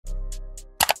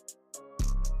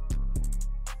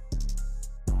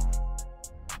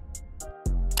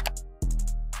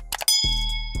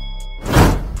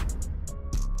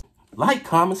like,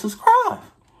 comment, subscribe.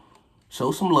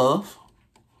 Show some love.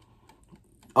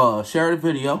 Share the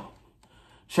video.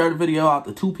 Share the video out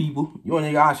to 2 people. You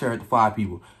only gotta share it to 5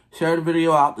 people. Share the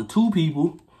video out to 2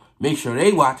 people. Make sure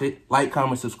they watch it. Like,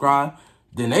 comment, subscribe.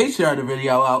 Then they share the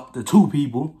video out to 2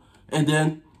 people. And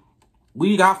then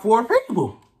we got 4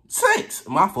 people. 6.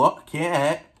 My fault. Can't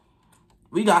add.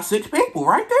 We got 6 people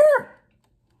right there.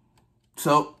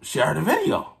 So, share the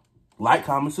video. Like,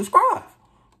 comment, subscribe.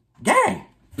 Gang.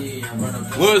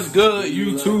 What's good,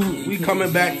 YouTube? We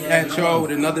coming back at y'all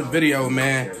with another video,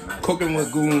 man. Cooking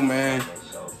with Goon, man.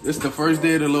 This the first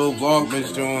day of the little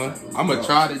vlogmas, John. I'm going to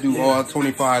try to do all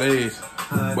 25 days.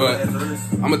 But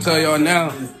I'm going to tell y'all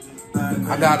now,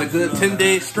 I got a good 10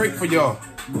 days straight for y'all.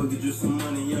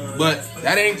 But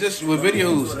that ain't just with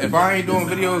videos. If I ain't doing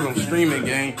videos, I'm streaming,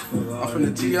 gang. I'm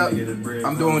finna tee up.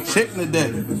 I'm doing chicken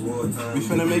today. We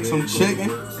finna make some chicken.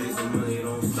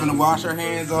 Finna wash our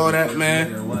hands, all that,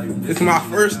 man. It's my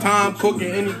first time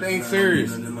cooking anything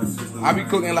serious. I be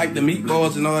cooking like the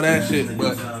meatballs and all that shit,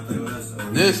 but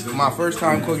this is my first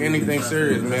time cooking anything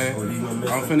serious, man.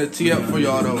 I'm finna tee up for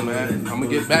y'all though, man. I'm gonna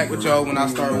get back with y'all when I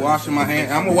start washing my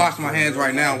hands. I'm gonna wash my hands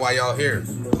right now while y'all here.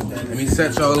 Let me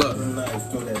set y'all up.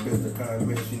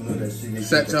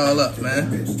 Set y'all up, man.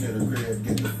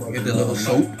 Get the little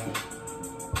soap.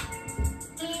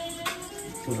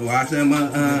 Washing my,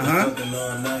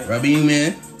 Rubby,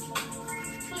 man.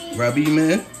 Rubby,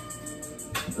 man.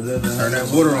 Turn that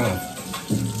water on.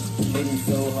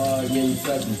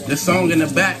 This song in the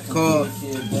back called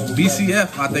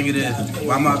BCF, I think it is,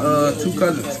 by my 2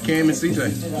 cousins, Cam and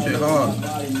CJ. Shit hard.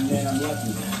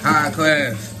 High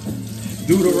class.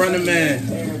 Do the running man.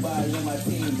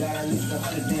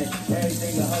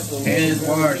 Hands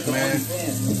washed, man.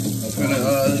 I'm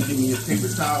gonna give me a paper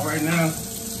towel right now.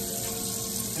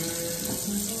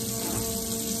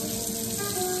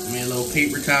 Give me a little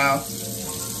paper towel.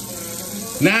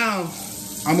 Now,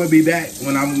 I'm gonna be back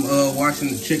when I'm washing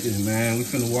the chicken, man. We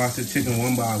finna wash the chicken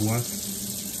one by one.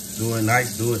 Do it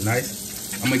nice, do it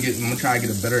nice. I'm gonna try to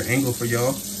get a better angle for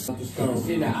y'all.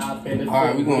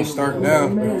 Alright, we're gonna start now.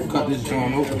 Cut this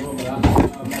joint open.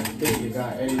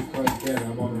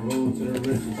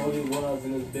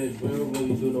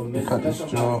 Cut this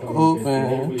joint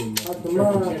open.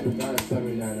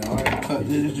 Cut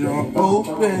this joint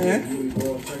open.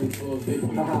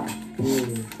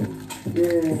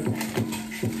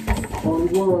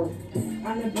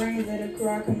 On the brains of the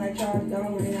crock, I'm like Charles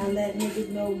Darwin, and I let niggas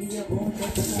know we up on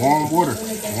warm water,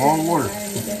 warm water.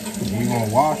 We gonna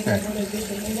wash that.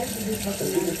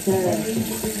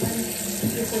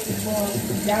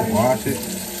 Wash it.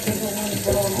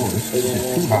 Oh, this shit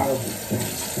too hot.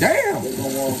 Damn.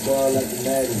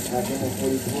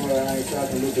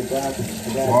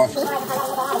 Wash.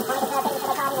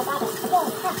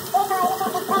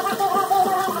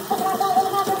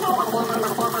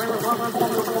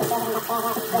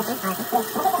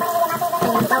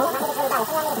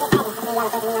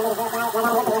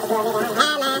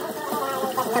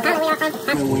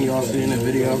 When y'all see in the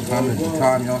video, comment the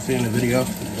time y'all see in the video.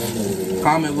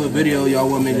 Comment what video y'all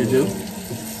want me to do.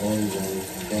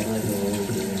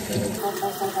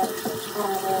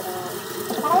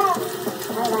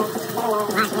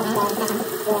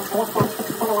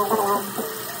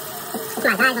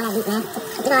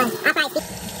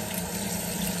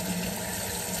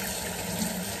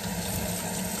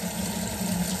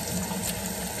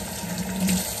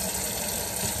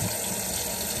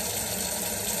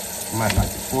 I might like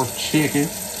the 4th chicken.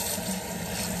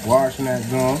 Washing that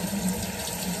joint.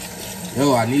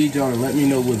 Yo, I need y'all to let me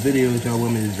know what videos y'all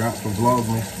want me to drop for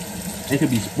Vlogmas. It could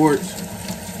be sports.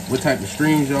 What type of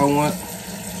streams y'all want.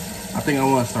 I think I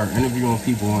want to start interviewing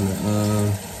people on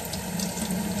the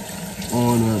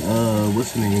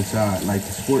what's the name side, like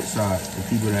the sports side, the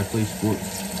people that play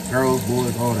sports, girls,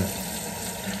 boys, all that.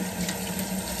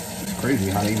 It's crazy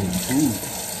how they even food.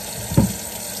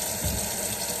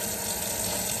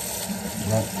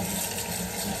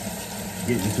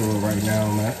 Getting to it right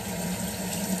now, man.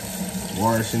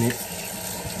 Washing it.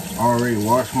 Already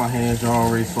washed my hands. Y'all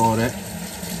already saw that.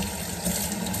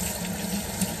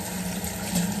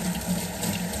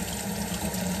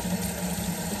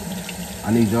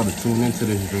 I need y'all to tune into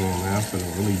this joint, man. I'm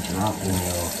finna really drop on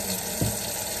y'all.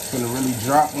 Finna really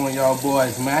drop on y'all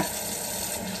boys, man.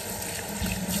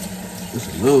 This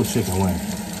a little chicken wing.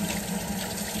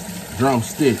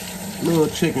 Drumstick. Little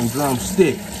chicken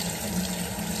drumstick.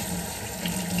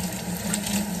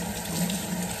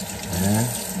 Man.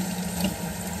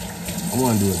 I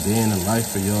wanna do a day in the life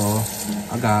for y'all.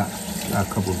 I got a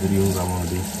couple videos I wanna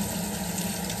do.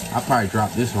 I'll probably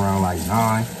drop this around like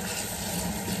 9.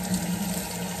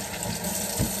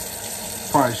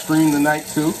 Probably stream tonight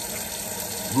too.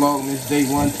 Vlogmas day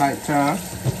one type time.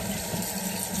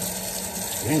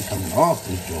 They ain't coming off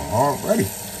this joint already.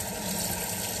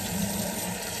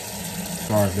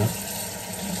 Sorry though.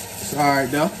 It's alright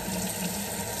though.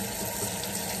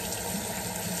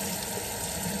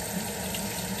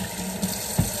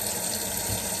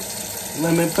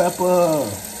 Lemon pepper.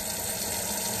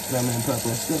 Lemon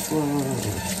pepper slipper.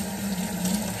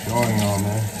 Showing y'all,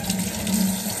 man.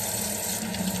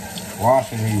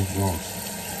 Washing these joints.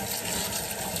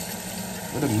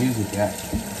 Where the music at?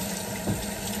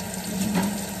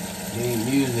 Need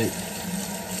music.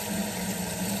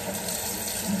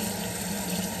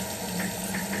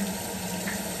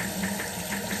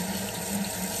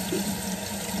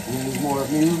 Need more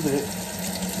music.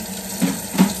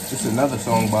 It's another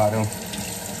song by them.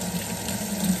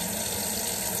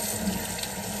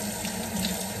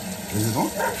 Is it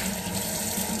on?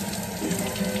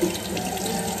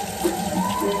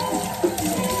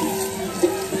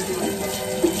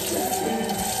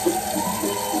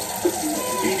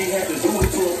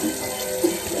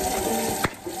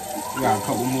 We got a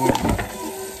couple more.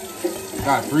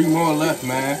 Got 3 more left,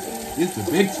 man. It's the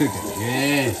big chicken.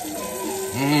 Yes.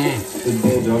 His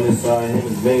binge on this side, him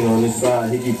is banging on this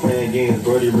side. He keep playing games,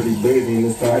 Brody really blazing in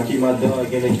this time. I keep my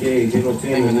dog in the cage, ain't no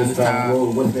team in this time.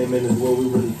 Whoa, what's name in this world? We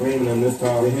really flaming on this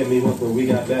time. They hit me once, but we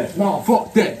got back. No,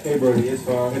 fuck that. Hey, Brody, it's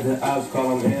fine. If the ops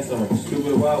call, I'm answering.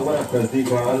 Stupid wild, what I press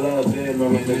decline. I love it,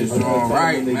 man. It's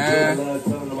alright, man. I love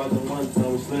telling them about the one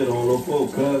time we slid on low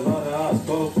folk. Cause all the ops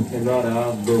spoke and all the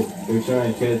ops broke. They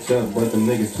trying to catch up, but the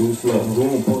niggas too slow.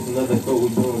 Goon post another quote, we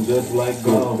doing just like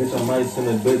Goon. Bitch, I might send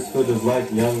a bitch, feel just like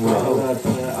Young Rob. I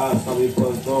tell the ops how we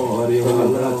fucked on, or they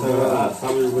hold up. I tell the ops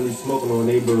how we really smoking on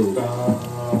they brew.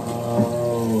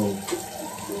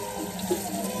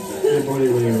 Everybody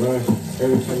really rush.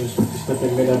 Every time you step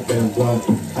in mid up and blunt.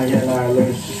 I get like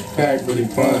lunch, pack really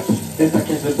punch. If I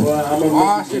catch the boy,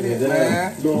 I'ma make it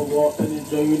man. No walk in the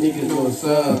joint, you niggas doing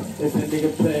sub. If the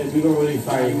nigga play, we gon' really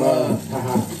fire him up.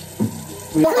 Haha.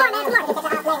 We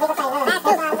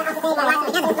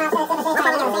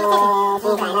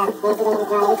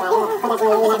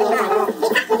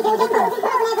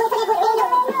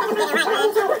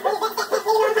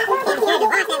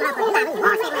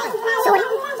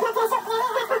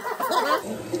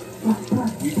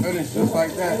finished just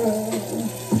like that.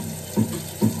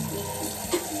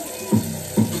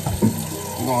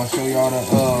 I'm gonna show y'all the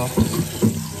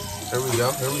here we go.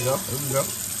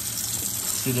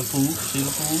 See the food.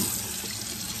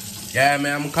 Yeah,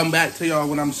 man, I'm gonna come back to y'all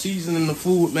when I'm seasoning the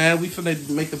food, man. We finna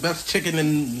make the best chicken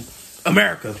in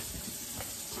America.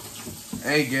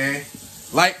 Hey, gang.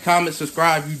 Like, comment,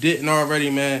 subscribe if you didn't already,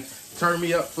 man. Turn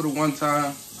me up for the one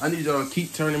time. I need y'all to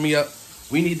keep turning me up.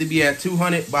 We need to be at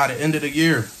 200 by the end of the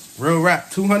year. Real rap,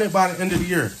 200 by the end of the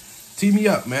year. Tee me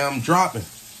up, man. I'm dropping.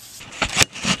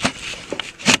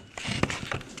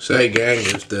 Say, gang,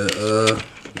 is the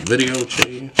video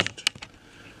changed?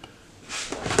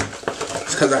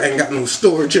 It's because I ain't got no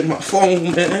storage in my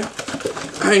phone, man.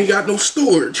 I ain't got no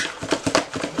storage.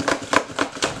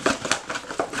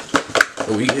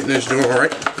 Are we getting this joint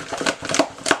right?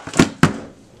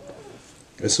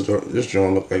 This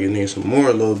joint look like it needs some more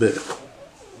a little bit.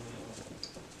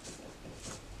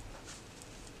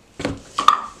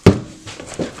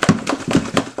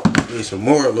 Need some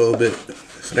more a little bit.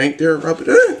 If it ain't there, rub it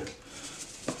in.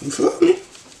 You feel me?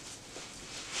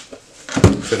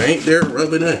 If it ain't there,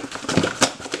 rub it in.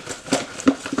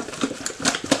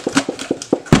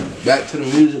 Back to the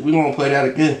music. We're gonna play that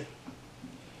again.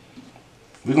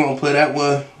 We're gonna play that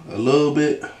one a little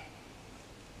bit.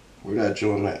 Where that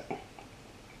joint at?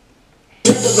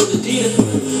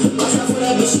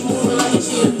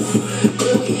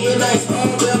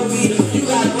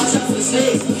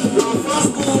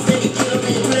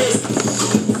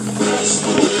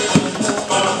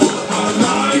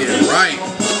 Yeah, right.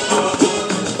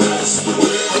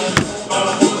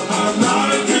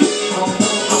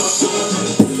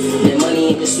 That money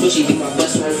in the switchy be my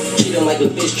best friend. Treat him like a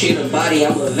bitch, treat her body,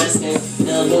 I'm investing.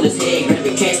 Love on his head, grab the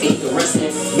casket, he can rest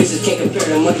in. Bitches can't compare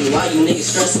the money, why you niggas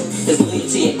stressing? There's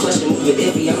loyalty in question, moving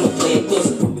iffy, I'ma play it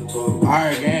closer.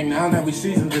 Alright, gang, now that we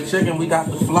seasoned the chicken, we got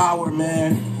the flour,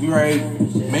 man. We ready to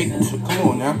make come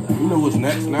on now. You know what's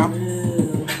next now.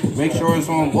 Make sure it's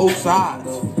on both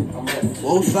sides.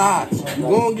 Both sides. You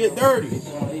gonna get dirty.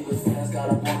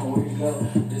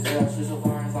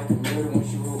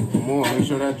 Come on, make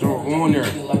sure that joint on there.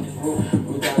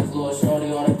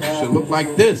 Should look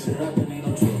like this.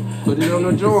 Put it on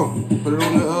the joint. Put it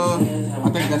on the I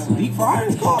think that's the deep fryer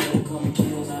it's called.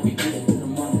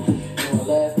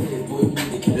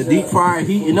 The deep fryer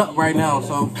heating up right now,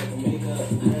 so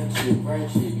right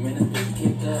shit, man, this bitch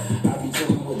kicked up. I be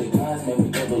chillin' with the guys, man, we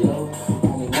go below.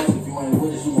 Only once if you ain't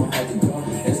with us, you gon' have to go.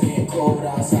 It's getting cold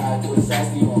outside, through the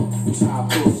sassy on. We tryna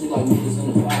pull shit like niggas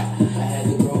in the pot. I had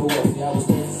to grow up, see, I was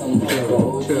thinking something better.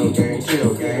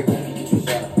 Chill, gang. Let me get you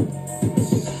shot.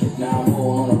 Now I'm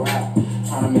holding on the rock,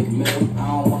 tryna make a meal. I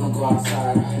don't wanna go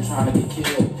outside, I ain't tryna get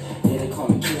killed. Yeah, they call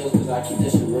me kills, cause I keep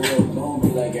this shit real. Don't be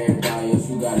like everybody else,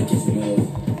 you gotta get your meals.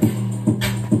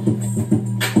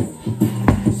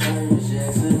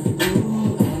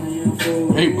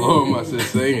 Hey, blowing my shit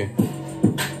singing.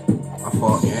 My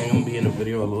fault, gang. I'm gonna be in the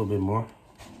video a little bit more.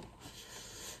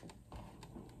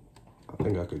 I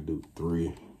think I could do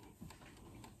 3.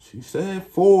 She said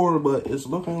 4, but it's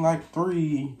looking like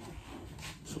 3.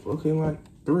 It's looking like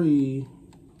 3.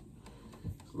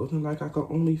 It's looking like I can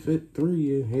only fit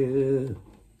 3 in here.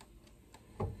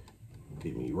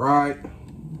 Get me right.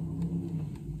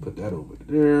 Put that over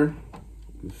there.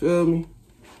 You feel me?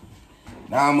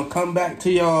 Now I'm gonna come back to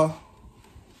y'all.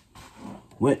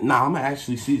 I'm gonna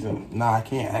actually season. Nah, I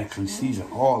can't actually season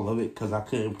all of it because I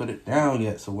couldn't put it down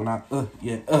yet. So when I,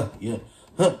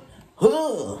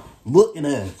 looking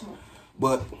at it.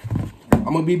 But I'm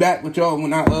gonna be back with y'all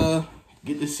when I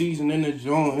get the season in the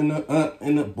joint, in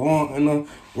the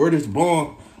word is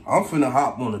born. I'm finna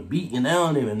hop on the beat and I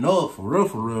don't even know it for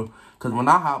real. Cause when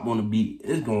I hop on the beat,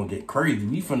 it's gonna get crazy.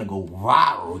 We finna go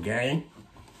viral, gang.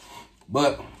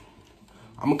 But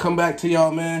I'm gonna come back to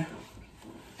y'all, man.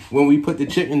 When we put the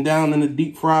chicken down in the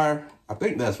deep fryer, I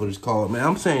think that's what it's called, man.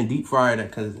 I'm saying deep fryer that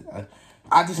because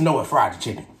I just know it fried the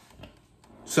chicken.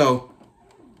 So,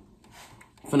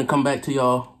 I'm finna come back to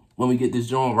y'all when we get this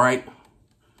joint right.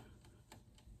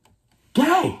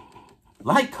 Gang,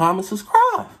 like, comment,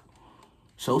 subscribe.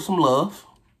 Show some love.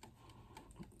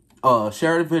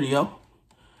 Share the video.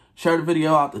 Share the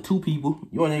video out to 2 people.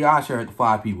 You ain't gotta share it to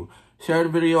 5 people. Share the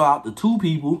video out to 2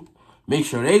 people. Make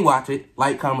sure they watch it.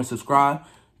 Like, comment, subscribe.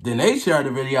 Then they share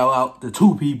the video out to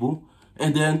 2 people.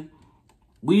 And then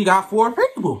we got 4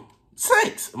 people.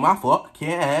 6. My fault.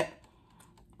 Can't add.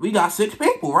 We got 6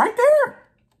 people right there.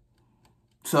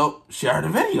 So share the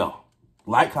video.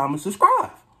 Like, comment,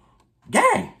 subscribe.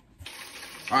 Gang.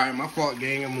 Alright, my fault,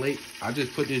 gang. I'm late. I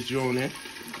just put this joint in.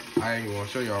 I ain't gonna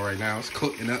show y'all right now. It's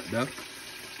cooking up though.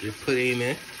 Just put it in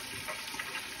there.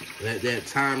 Let that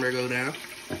timer go down.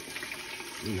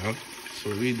 You know. That's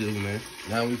what we do, man.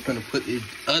 Now we finna put this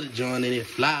other joint in it,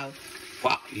 flour.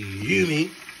 Fuck you,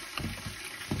 me.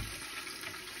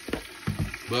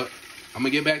 But I'm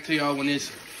gonna get back to y'all when it's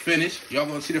finished. Y'all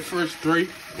gonna see the first 3,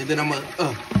 and then I'm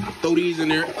gonna throw these in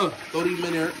there, throw these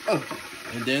in there,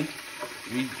 and then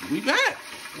we back.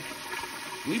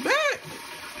 We back.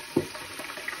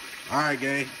 All right,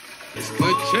 gang. It's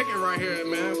good chicken right here,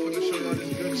 man. I'm finna show y'all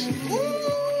this good chicken. Ooh,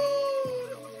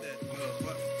 that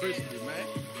motherfucker crispy, man.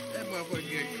 Motherfucker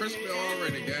get crispy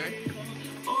already, gang.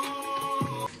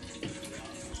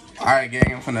 Alright,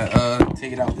 gang, I'm finna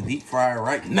take it out the deep fryer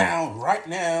right now.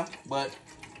 But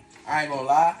I ain't gonna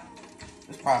lie,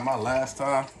 it's probably my last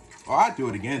time. Or I'll do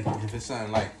it again if it's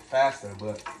something like faster,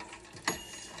 but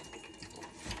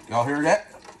y'all hear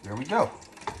that? There we go.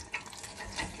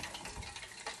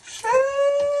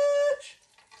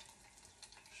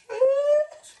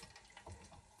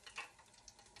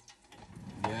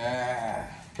 Yeah.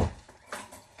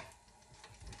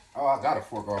 Oh, I got a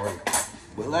fork already.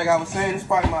 But like I was saying, it's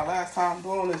probably my last time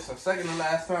doing this, or second to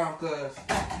last time, because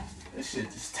this shit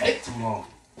just take too long.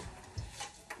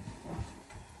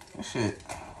 This shit.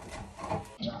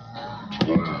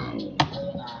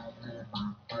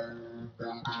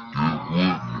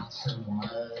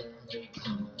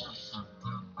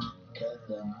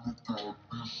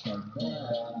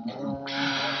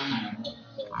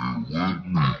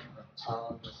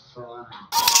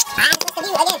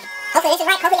 Hopefully this is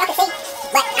right. Hopefully y'all can see.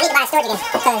 But I need to buy a storage again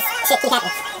because shit keep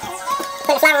happening.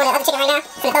 Putting the flour on the other chicken right now.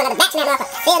 Gonna throw another batch in that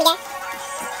motherfucker. Feel me, gang?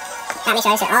 Gotta make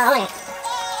sure this shit all on it.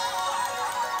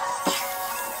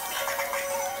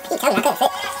 I keep telling you I couldn't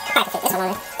fit. I probably could fit this one on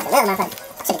there. It's a little motherfucker.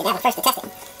 Should've did that one first to test it.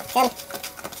 Feel me?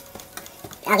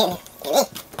 I'll get me. Get me.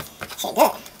 Shit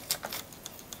good.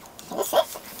 Can this fit?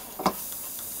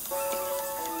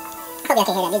 I hope y'all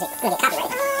can hear that music. I'm gonna get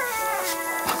copyrighted.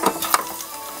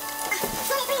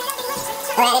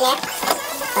 Throw that in there.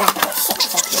 Hold on. Oh, shit.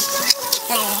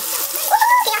 Throw that in there. Woo!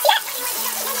 Can y'all see that?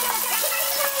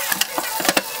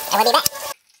 And we'll be back.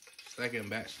 Second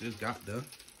batch just got done.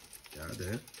 Got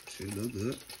done. Shit look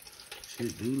good.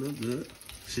 Shit do look good.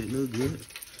 Shit look good.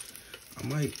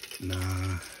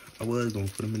 I was gonna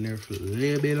put them in there for a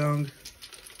little bit longer.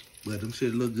 But them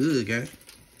shit look good, gang.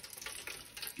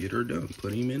 Get her done.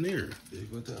 Put him in there. There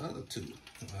go the other 2.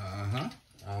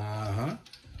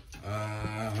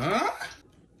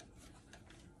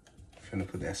 Finna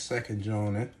put that second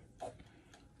joint in.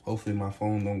 Hopefully my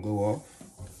phone don't go off.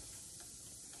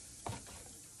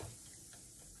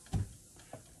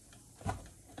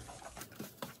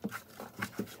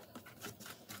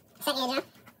 Second ear drum.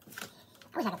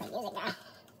 I wish I could play music, guy. I'm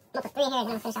gonna put 3 in here and then I'm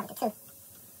gonna finish out with the 2.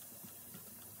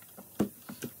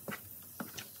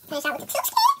 Finish out with the 2.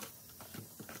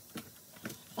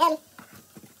 Feel me?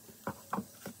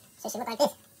 So it should look like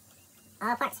this.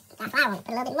 All parts. Got flour on it.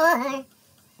 Put a little bit more.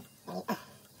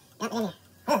 Dump it in there.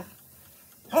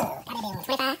 Got maybe a little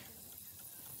 25.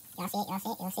 Y'all see it? Y'all see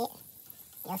it? Y'all see it?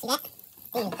 Y'all see that?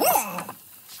 Now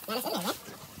that's in there, man.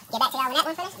 Get back to y'all with that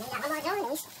one first. Then we got one more joint. Then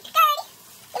we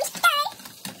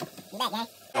you back, gang.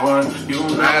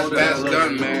 Last batch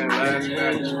done, man. Last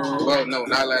batch. Well, no,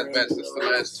 not last batch. This is the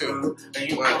last 2.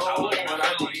 But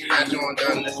that joint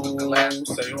done. This was the last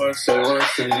one. Say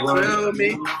what? Feel me?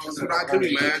 That's what I do,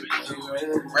 man.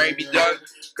 Ready be done.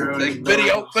 This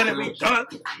video finna be done.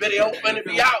 Video finna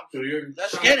be out.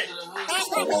 Let's get it.